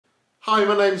Hi,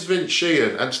 my name's Vince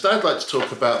Sheehan, and today I'd like to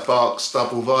talk about Bach's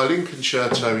double violin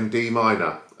concerto in D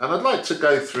minor. And I'd like to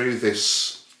go through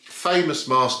this famous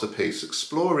masterpiece,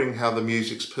 exploring how the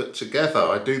music's put together.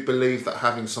 I do believe that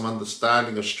having some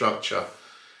understanding of structure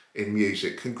in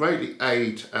music can greatly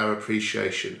aid our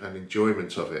appreciation and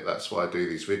enjoyment of it. That's why I do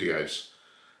these videos.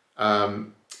 Now,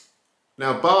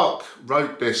 Bach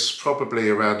wrote this probably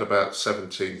around about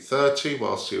 1730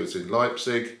 whilst he was in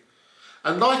Leipzig.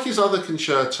 And like his other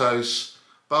concertos,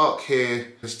 Bach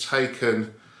here has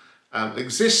taken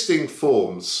existing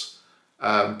forms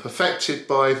perfected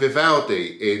by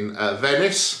Vivaldi in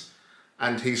Venice,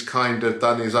 and he's kind of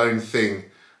done his own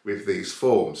thing with these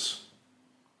forms.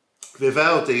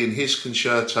 Vivaldi in his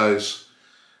concertos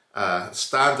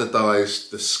standardised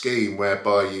the scheme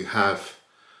whereby you have,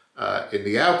 in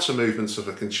the outer movements of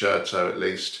a concerto at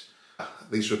least,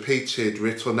 these repeated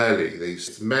ritornelli,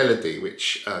 this melody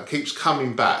which keeps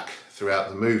coming back throughout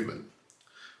the movement,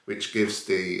 which gives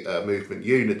the movement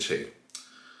unity.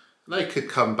 And they could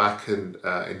come back in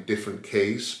different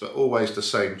keys, but always the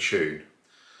same tune.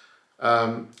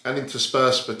 And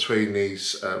interspersed between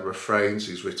these refrains,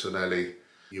 these ritornelli,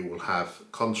 you will have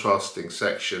contrasting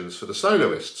sections for the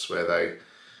soloists where they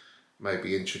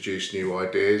maybe introduce new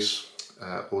ideas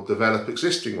or develop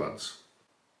existing ones.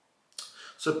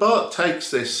 So Bach takes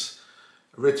this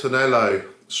ritornello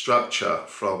structure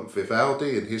from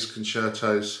Vivaldi in his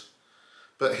concertos,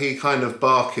 but he kind of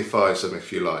Bachifies them,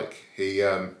 if you like. He,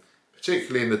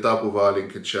 particularly in the double violin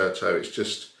concerto, it's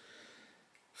just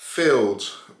filled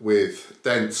with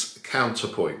dense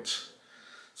counterpoint.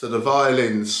 So the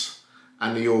violins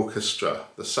and the orchestra,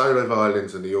 the solo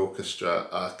violins and the orchestra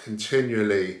are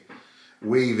continually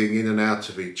weaving in and out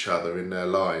of each other in their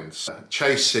lines,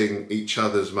 chasing each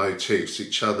other's motifs,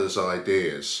 each other's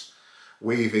ideas,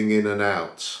 weaving in and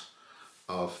out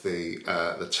of the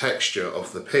texture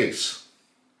of the piece.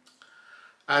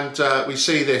 And we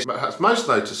see this perhaps most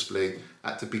noticeably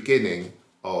at the beginning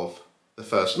of the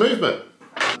first movement,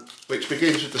 which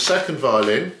begins with the second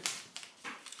violins,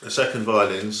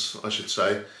 I should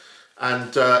say.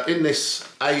 And in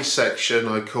this A section,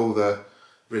 I call the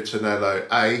ritornello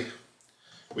A,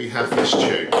 we have this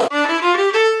tune.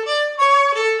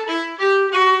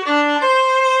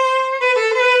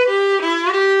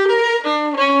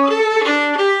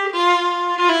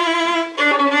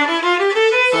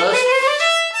 First.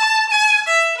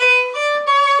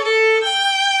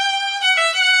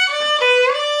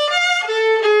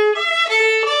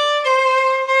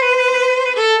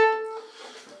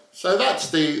 So that's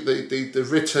the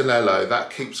ritornello that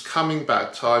keeps coming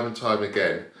back time and time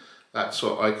again. That's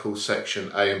what I call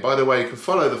section A. And by the way, you can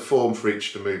follow the form for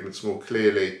each of the movements more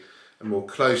clearly and more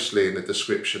closely in the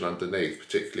description underneath,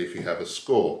 particularly if you have a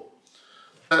score.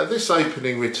 This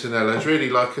opening ritornello is really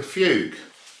like a fugue.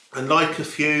 And like a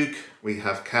fugue, we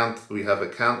have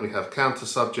counter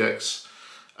subjects,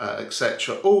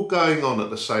 etc., all going on at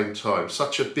the same time.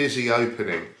 Such a busy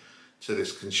opening to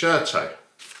this concerto.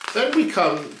 Then we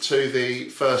come to the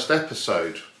first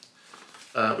episode,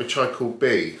 which I call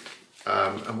B.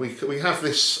 And we have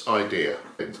this idea,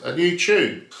 a new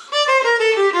tune.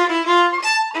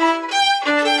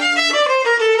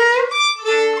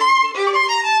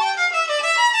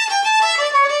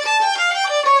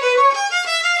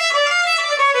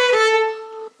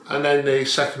 And then the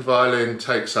second violin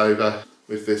takes over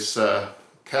with this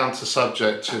counter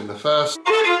subject in the first.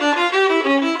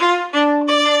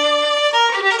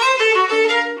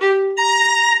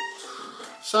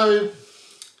 So,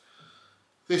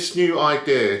 this new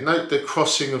idea, note the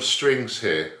crossing of strings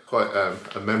here, quite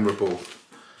a memorable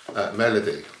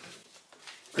melody.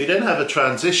 We then have a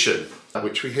transition,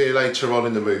 which we hear later on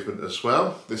in the movement as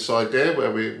well. This idea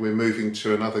where we're moving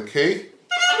to another key.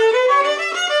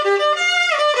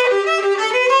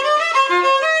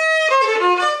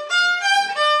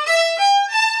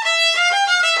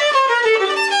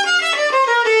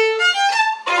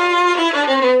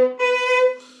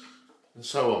 And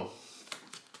so on.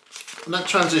 And that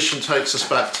transition takes us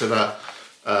back to that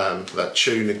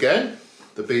tune again,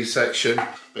 the B section,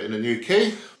 but in a new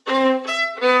key.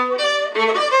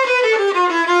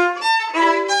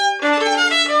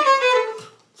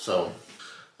 So on.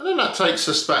 And then that takes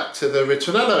us back to the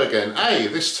ritornello again, A,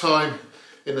 this time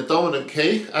in the dominant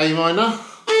key, A minor.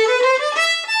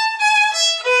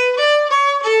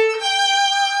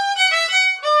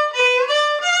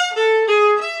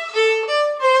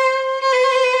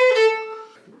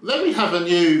 Then we have a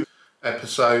new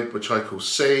episode which I call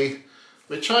C,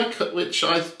 which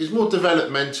is more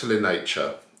developmental in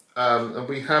nature, and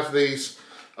we have these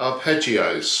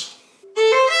arpeggios.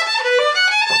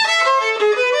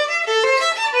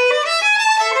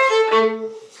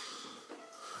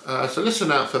 So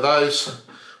listen out for those.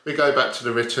 We go back to the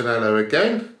ritornello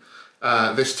again,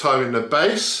 this time in the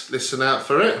bass, listen out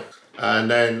for it. And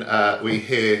then we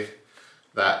hear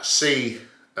that C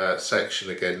section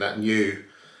again, that new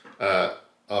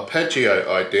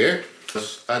arpeggio idea.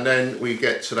 And then we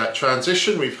get to that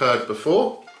transition we've heard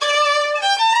before.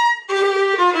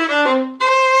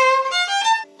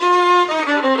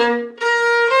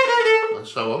 And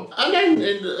so on. And then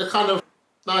in a kind of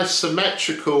nice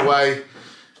symmetrical way,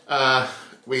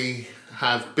 we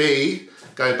have B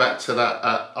go back to that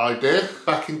idea,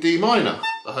 back in D minor,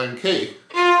 the home key.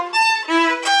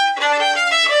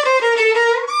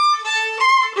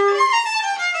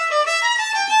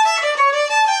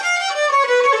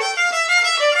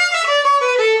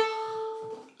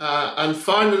 And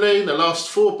finally, the last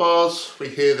 4 bars, we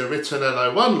hear the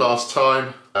ritornello one last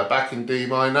time, back in D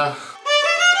minor.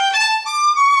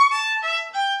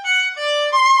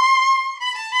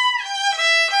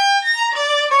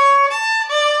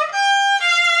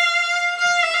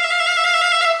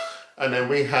 And then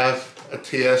we have a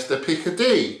tierce de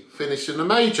Picardy, finish in the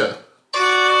major.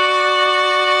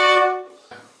 A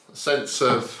sense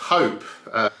of hope,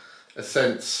 a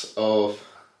sense of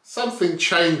something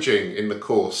changing in the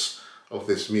course of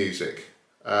this music.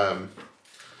 A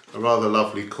rather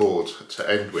lovely chord to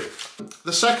end with.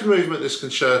 The second movement of this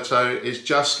concerto is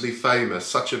justly famous,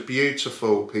 such a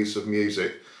beautiful piece of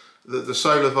music that the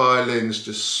solo violins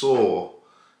just soar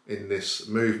in this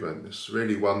movement. It's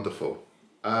really wonderful.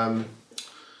 And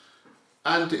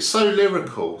it's so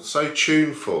lyrical, so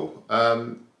tuneful,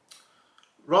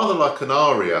 rather like an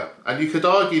aria. And you could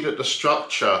argue that the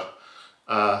structure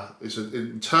is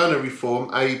in ternary form,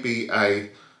 ABA,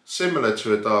 similar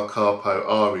to a da capo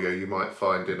aria you might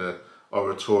find in an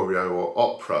oratorio or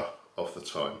opera of the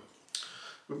time.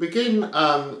 We begin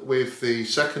with the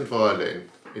second violin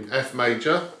in F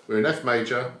major. We're in F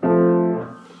major,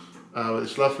 with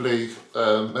this lovely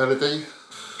melody.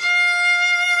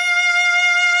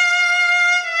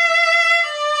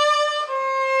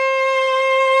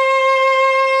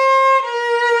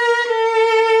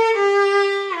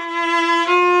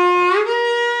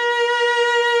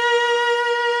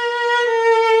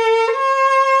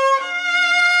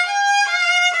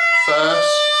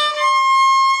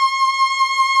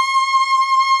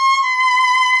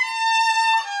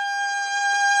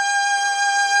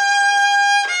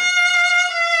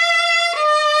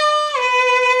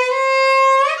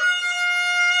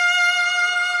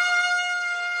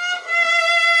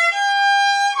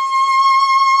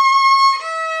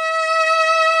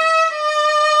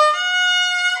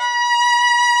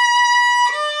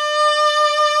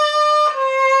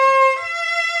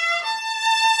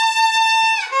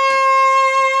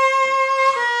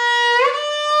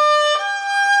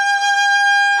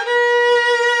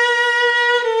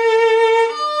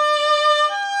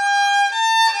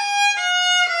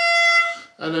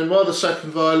 And then while the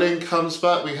second violin comes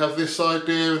back, we have this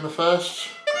idea in the first.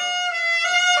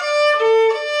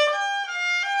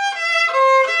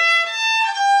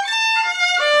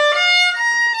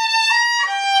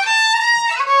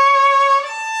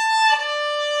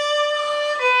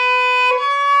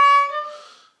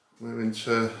 We're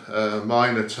into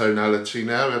minor tonality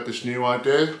now. We have this new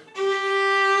idea.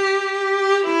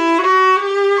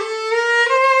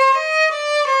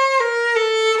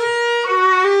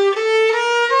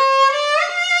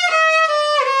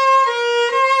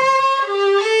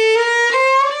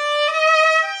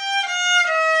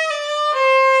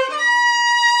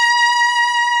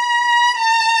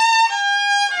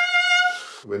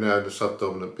 We're now in the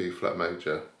subdominant B flat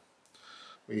major.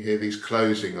 We hear these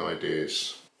closing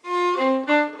ideas.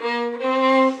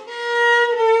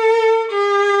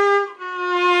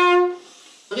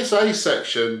 This A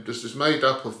section just is made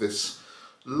up of this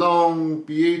long,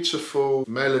 beautiful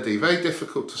melody, very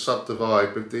difficult to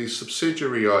subdivide, with these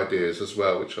subsidiary ideas as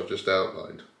well, which I've just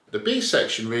outlined. The B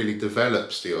section really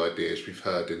develops the ideas we've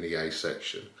heard in the A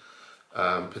section,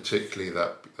 particularly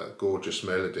that gorgeous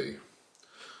melody.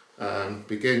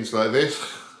 Begins like this.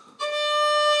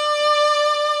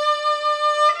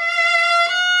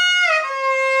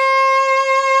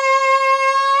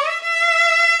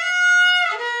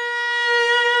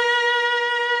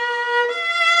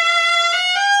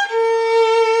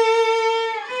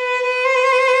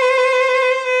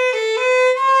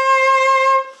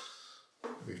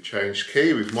 We've changed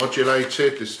key, we've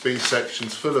modulated. This B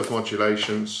section's full of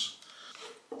modulations.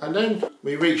 And then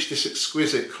we reach this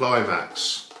exquisite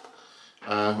climax,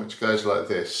 which goes like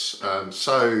this,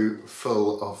 so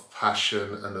full of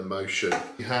passion and emotion.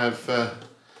 You have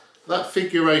that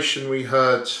figuration we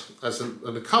heard as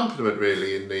an accompaniment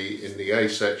really in the A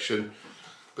section,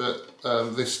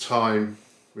 but this time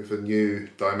with a new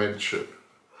dimension.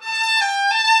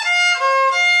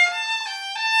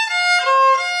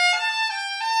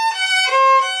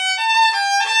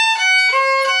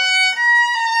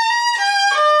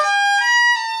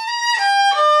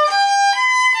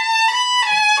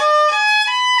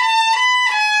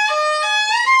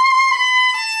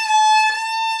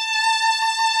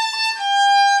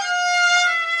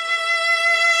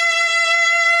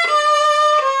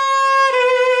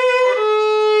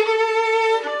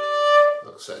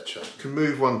 Etc. You can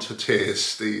move one to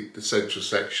tears, the central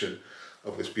section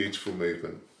of this beautiful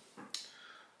movement.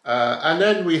 And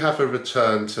then we have a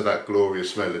return to that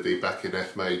glorious melody back in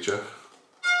F major.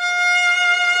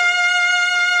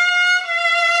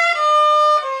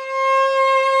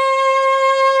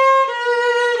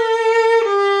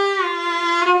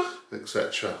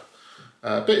 Etc.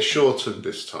 A bit shortened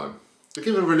this time. To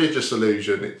give a religious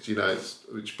illusion,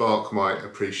 which Bach might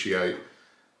appreciate.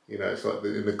 It's like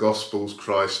in the Gospels,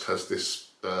 Christ has this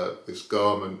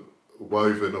garment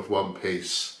woven of one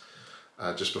piece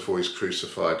just before he's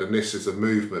crucified, and this is a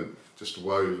movement just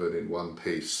woven in one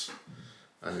piece,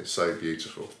 and it's so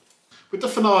beautiful. With the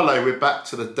finale, we're back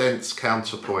to the dense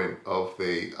counterpoint of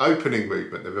the opening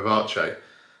movement, the vivace,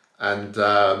 and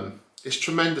it's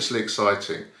tremendously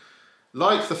exciting.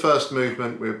 Like the first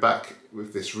movement, we're back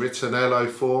with this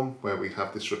ritornello form where we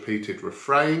have this repeated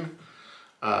refrain,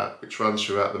 which runs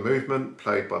throughout the movement,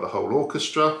 played by the whole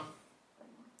orchestra,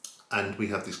 and we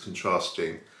have these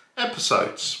contrasting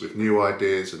episodes with new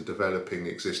ideas and developing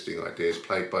existing ideas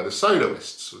played by the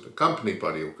soloists, accompanied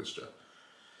by the orchestra.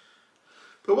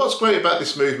 But what's great about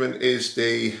this movement is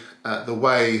the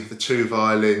way the two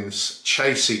violins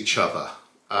chase each other.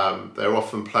 They're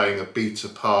often playing a beat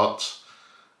apart,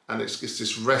 and it's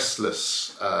this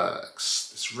restless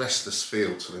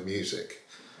feel to the music.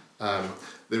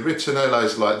 The ritornello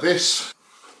is like this.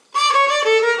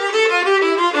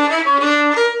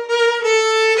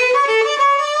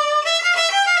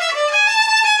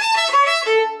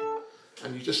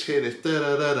 And you just hear this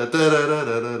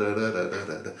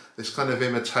this kind of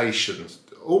imitation,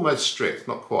 almost strict,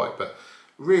 not quite, but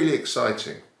really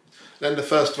exciting. Then the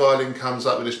first violin comes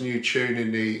up with this new tune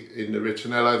in the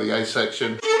ritornello, the A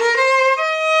section.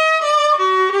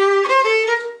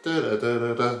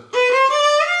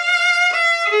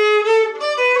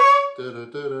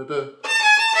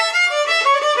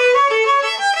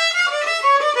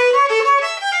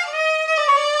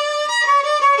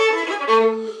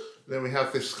 Then we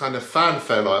have this kind of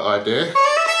fanfare-like idea,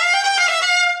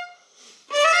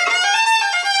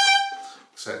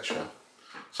 etc.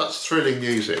 Such thrilling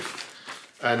music.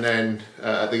 And then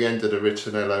at the end of the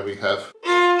ritornello we have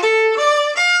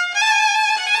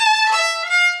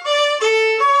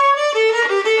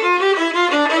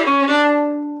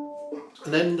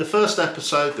and then the first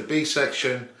episode, the B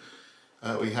section,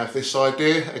 we have this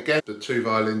idea, again, the two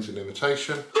violins in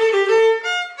imitation.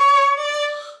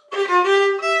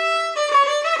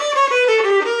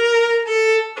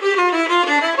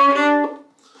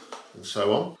 And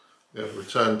so on. We have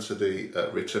return to the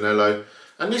ritornello.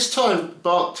 And this time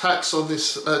Bach tacks on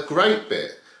this great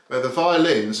bit where the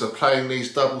violins are playing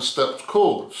these double-stepped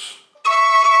chords.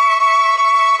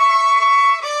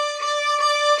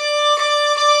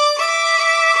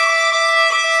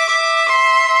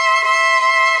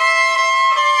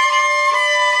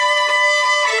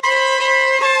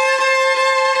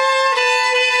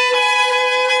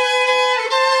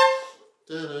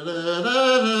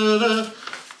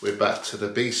 We're back to the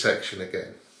B section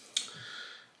again.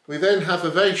 We then have a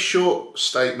very short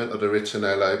statement of the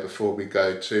ritornello before we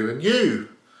go to a new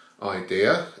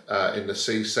idea in the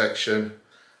C section.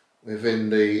 Within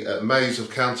the maze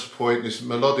of counterpoint, this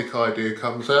melodic idea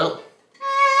comes out.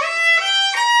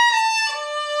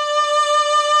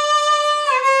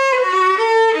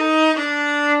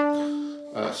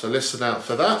 So listen out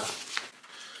for that.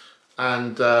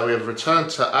 And we have a return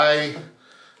to A,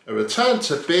 a return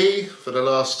to B for the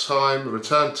last time, a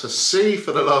return to C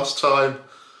for the last time,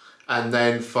 and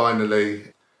then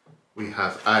finally we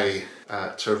have A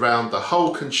to round the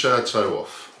whole concerto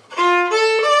off.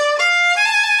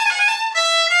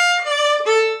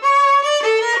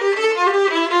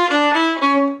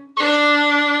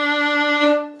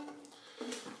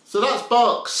 So that's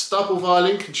Bach's double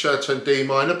violin concerto in D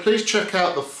minor. Please check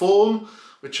out the form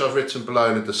which I've written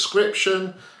below in the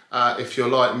description. If you're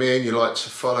like me and you like to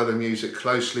follow the music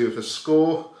closely with a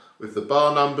score, with the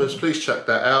bar numbers, please check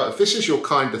that out. If this is your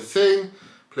kind of thing,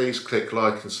 please click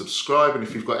like and subscribe. And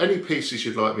if you've got any pieces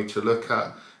you'd like me to look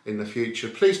at in the future,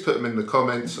 please put them in the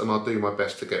comments and I'll do my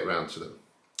best to get round to them.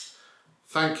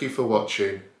 Thank you for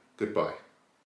watching. Goodbye.